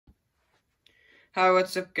Hi,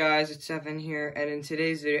 what's up guys, it's Evan here, and in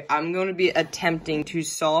today's video, I'm going to be attempting to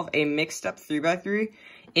solve a mixed up 3x3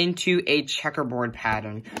 into a checkerboard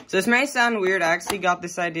pattern. So this may sound weird, I actually got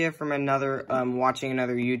this idea from watching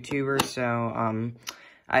another YouTuber, so,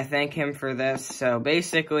 I thank him for this. So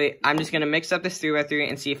basically, I'm just going to mix up this 3x3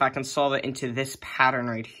 and see if I can solve it into this pattern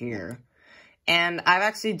right here. And I've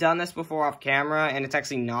actually done this before off camera, and it's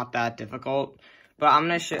actually not that difficult. But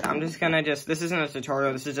this isn't a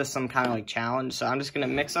tutorial, this is just some kind of like challenge. So I'm just gonna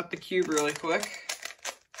mix up the cube really quick.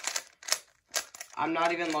 I'm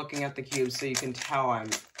not even looking at the cube, so you can tell I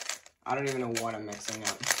don't even know what I'm mixing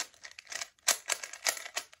up.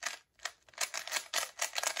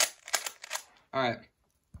 Alright.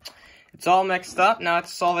 It's all mixed up, now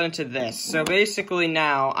let's solve it into this. So basically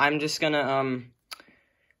now, I'm just gonna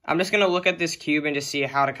look at this cube and just see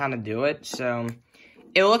how to kind of do it, so.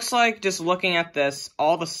 It looks like, just looking at this,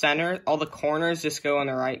 all the corners just go in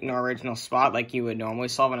the right, original spot, like you would normally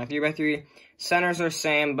solve on a 3x3. Centers are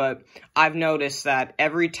same, but I've noticed that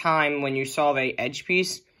every time when you solve a edge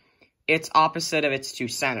piece, it's opposite of its two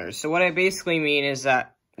centers. So what I basically mean is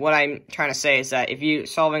that, what I'm trying to say is that if you're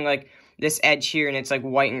solving, like, this edge here and it's like a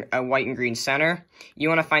white and green center, you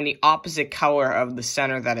want to find the opposite color of the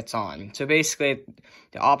center that it's on. So basically,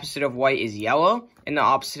 the opposite of white is yellow, and the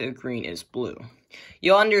opposite of green is blue.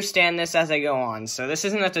 You'll understand this as I go on. So this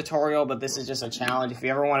isn't a tutorial, but this is just a challenge. If you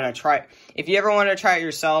ever wanted to try it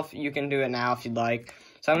yourself, you can do it now if you'd like.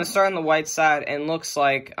 So I'm going to start on the white side, and looks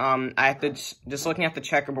like I have to, just looking at the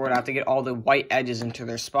checkerboard, I have to get all the white edges into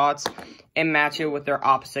their spots and match it with their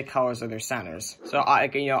opposite colors of their centers. So,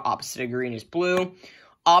 opposite of green is blue,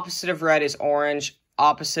 opposite of red is orange,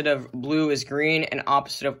 opposite of blue is green, and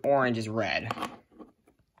opposite of orange is red.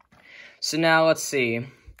 So now let's see.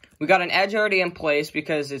 We got an edge already in place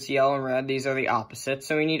because it's yellow and red. These are the opposites.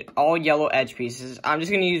 So we need all yellow edge pieces. I'm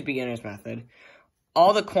just going to use beginner's method.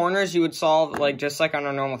 All the corners you would solve just like on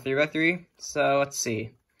a normal 3x3. So let's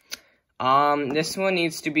see. This one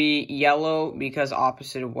needs to be yellow because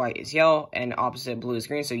opposite of white is yellow and opposite of blue is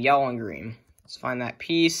green. So yellow and green. Let's find that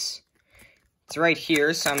piece. It's right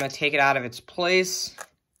here. So I'm going to take it out of its place.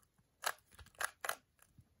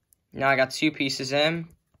 Now I got two pieces in.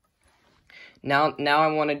 Now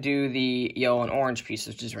I want to do the yellow and orange piece,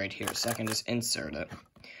 which is right here, so I can just insert it.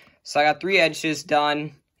 So I got three edges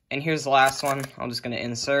done, and here's the last one. I'm just going to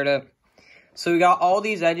insert it. So we got all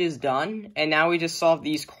these edges done, and now we just solve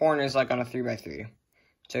these corners like on a 3x3.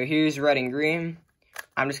 So here's red and green.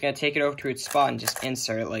 I'm just going to take it over to its spot and just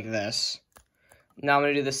insert it like this. Now I'm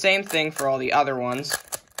going to do the same thing for all the other ones.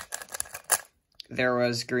 There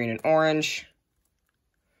was green and orange.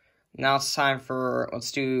 Now it's time for,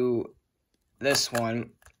 let's do this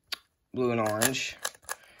one, blue and orange,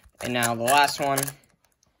 and now the last one.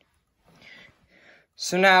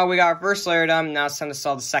 So now we got our first layer done, now it's time to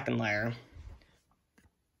solve the second layer.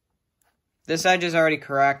 This edge is already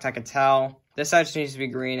correct, I could tell. This edge needs to be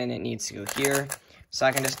green and it needs to go here. So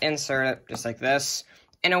I can just insert it just like this.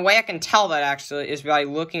 And a way I can tell that actually is by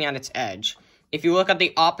looking at its edge. If you look at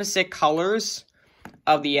the opposite colors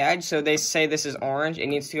of the edge, so they say this is orange, it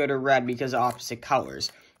needs to go to red because of opposite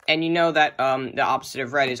colors. And you know that the opposite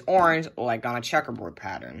of red is orange, like on a checkerboard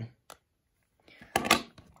pattern.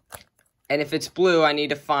 And if it's blue, I need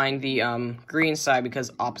to find the green side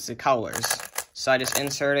because opposite colors. So I just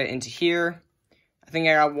insert it into here. I think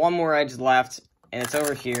I got one more edge left, and it's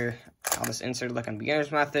over here. I'll just insert it like on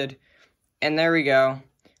beginner's method. And there we go.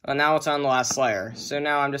 Well, now it's on the last layer. So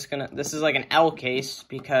now I'm just gonna, this is like an L case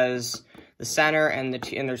because the center and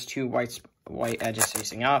there's two white edges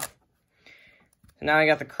facing up. Now I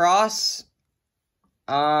got the cross.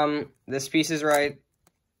 This piece is right.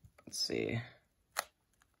 Let's see.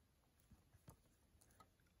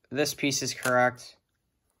 This piece is correct.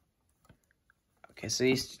 Okay, so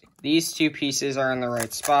these two pieces are in the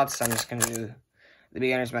right spots. So I'm just going to do the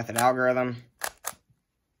beginner's method algorithm.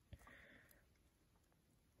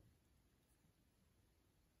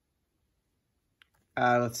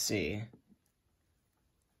 Let's see.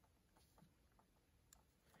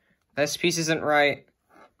 This piece isn't right.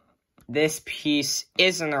 This piece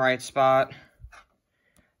is in the right spot.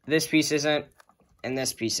 This piece isn't. And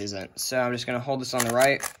this piece isn't. So I'm just going to hold this on the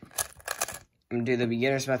right. I'm going to do the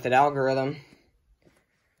beginner's method algorithm.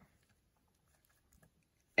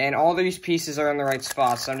 And all these pieces are in the right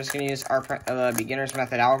spot. So I'm just going to use our beginner's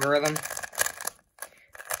method algorithm.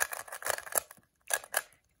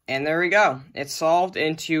 And there we go. It's solved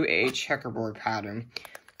into a checkerboard pattern.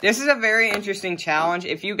 This is a very interesting challenge.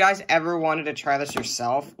 If you guys ever wanted to try this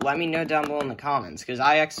yourself, let me know down below in the comments. Because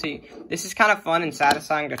this is kind of fun and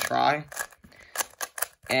satisfying to try.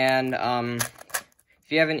 And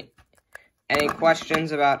if you have any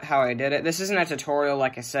questions about how I did it. This isn't a tutorial,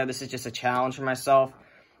 like I said. This is just a challenge for myself.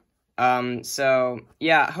 So,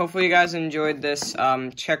 yeah, hopefully you guys enjoyed this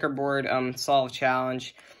checkerboard solve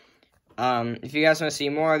challenge. If you guys want to see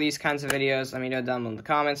more of these kinds of videos, let me know down in the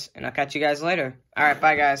comments, and I'll catch you guys later. Alright,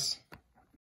 bye guys.